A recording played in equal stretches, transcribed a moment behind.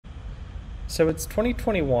So it's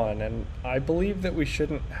 2021, and I believe that we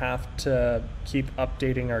shouldn't have to keep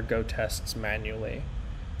updating our Go tests manually.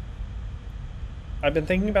 I've been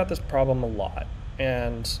thinking about this problem a lot,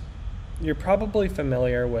 and you're probably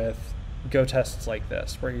familiar with Go tests like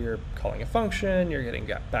this, where you're calling a function, you're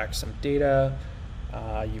getting back some data,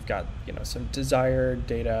 you've got some desired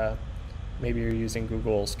data. Maybe you're using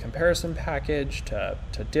Google's comparison package to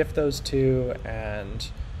diff those two,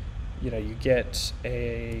 and you get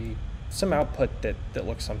some output that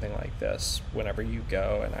looks something like this whenever you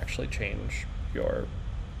go and actually change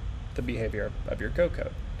the behavior of your Go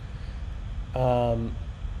code.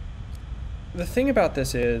 The thing about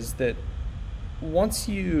this is that once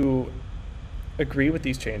you agree with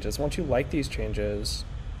these changes, once you like these changes,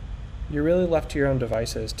 you're really left to your own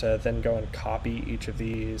devices to then go and copy each of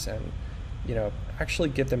these and actually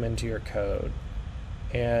get them into your code.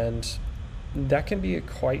 And that can be a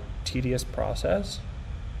quite tedious process.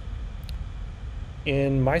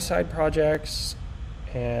 In my side projects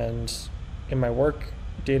and in my work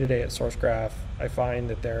day-to-day at SourceGraph, I find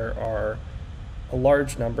that there are a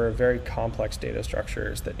large number of very complex data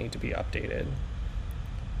structures that need to be updated.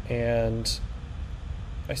 And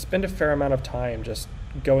I spend a fair amount of time just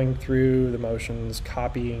going through the motions,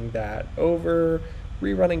 copying that over,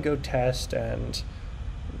 rerunning Go test, and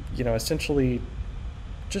essentially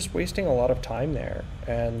just wasting a lot of time there.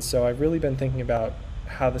 And so I've really been thinking about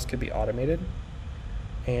how this could be automated.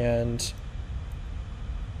 And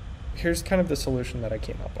here's kind of the solution that I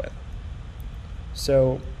came up with.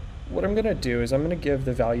 So what I'm going to do is I'm going to give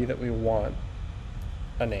the value that we want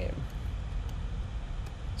a name.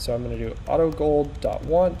 So I'm going to do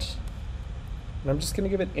autogold.want, and I'm just going to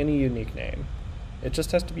give it any unique name. It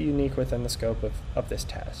just has to be unique within the scope of this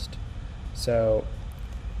test. So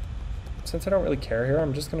since I don't really care here,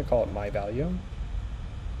 I'm just going to call it my value.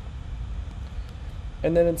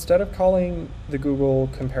 And then instead of calling the Google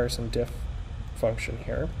comparison diff function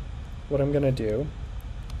here, what I'm going to do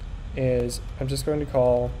is I'm just going to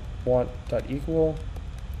call want.equal.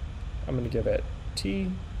 I'm going to give it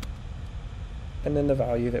t, and then the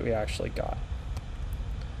value that we actually got.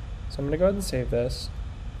 So I'm going to go ahead and save this.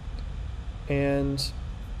 And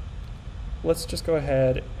let's just go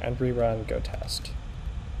ahead and rerun Go test.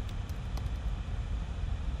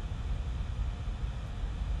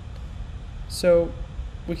 So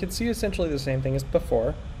we can see essentially the same thing as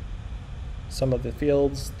before. Some of the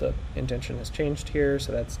fields, the indentation has changed here,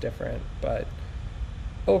 so that's different. But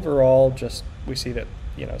overall, just we see that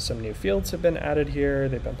some new fields have been added here,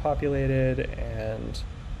 they've been populated, and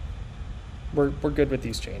we're good with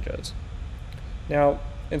these changes. Now,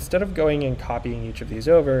 instead of going and copying each of these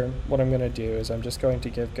over, what I'm going to do is I'm just going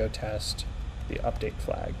to give Go test the update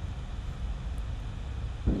flag.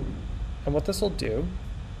 And what this will do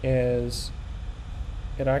is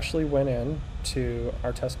it actually went in to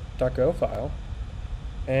our test.go file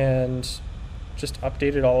and just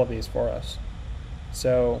updated all of these for us.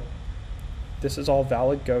 So this is all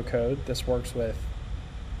valid Go code. This works with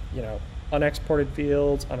unexported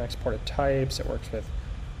fields, unexported types. It works with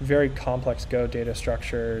very complex Go data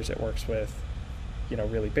structures. It works with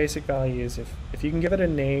really basic values. If you can give it a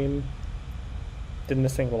name, then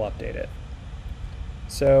this thing will update it.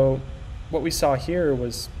 So what we saw here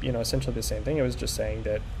was essentially the same thing. It was just saying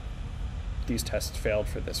that these tests failed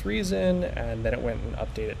for this reason, and then it went and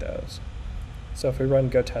updated those. So if we run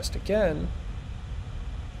Go test again,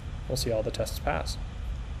 we'll see all the tests pass.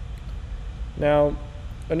 Now,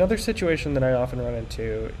 another situation that I often run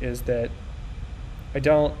into is that I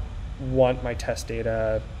don't want my test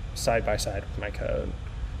data side by side with my code.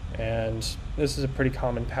 And this is a pretty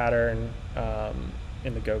common pattern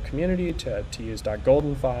in the Go community to use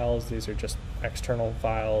 .golden files. These are just external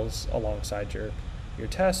files alongside your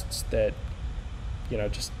tests that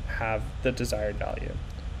just have the desired value.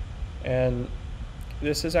 And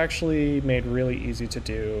this is actually made really easy to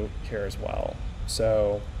do here as well.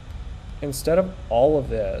 So instead of all of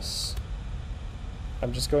this,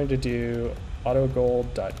 I'm just going to do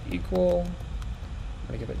autogold.equal. I'm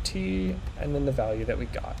going to give it t, and then the value that we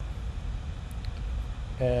got.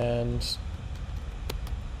 And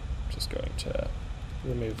I'm just going to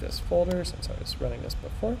remove this folder since I was running this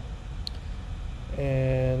before.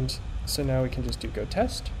 And so now we can just do Go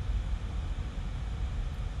test.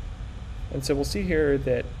 And so we'll see here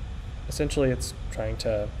that essentially it's trying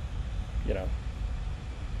to,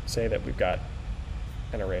 say that we've got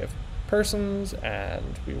an array of persons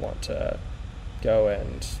and we want to go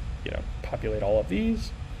and, populate all of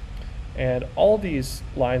these. And all of these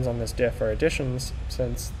lines on this diff are additions.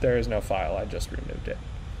 Since there is no file, I just removed it.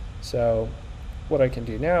 So what I can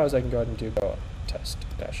do now is I can go ahead and do Go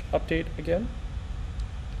test-update again.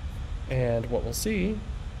 And what we'll see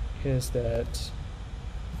is that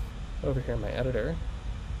over here in my editor,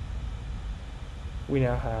 we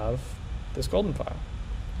now have this golden file.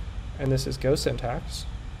 And this is Go syntax,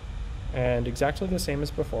 and exactly the same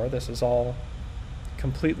as before. This is all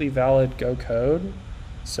completely valid Go code.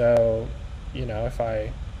 So, you know, if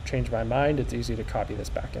I change my mind, it's easy to copy this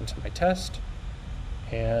back into my test.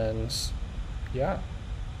 And yeah,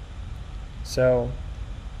 so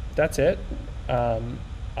that's it.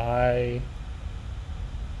 I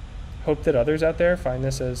hope that others out there find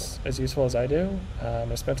this as useful as I do.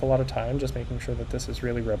 I spent a lot of time just making sure that this is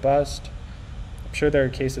really robust. I'm sure there are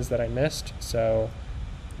cases that I missed, so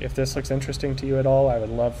if this looks interesting to you at all, I would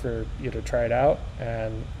love for you to try it out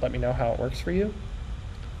and let me know how it works for you.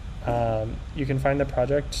 You can find the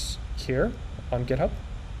project here on GitHub,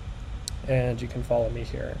 and you can follow me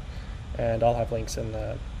here, and I'll have links in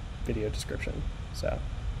the video description. So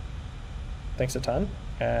thanks a ton,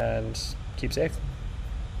 and keep safe.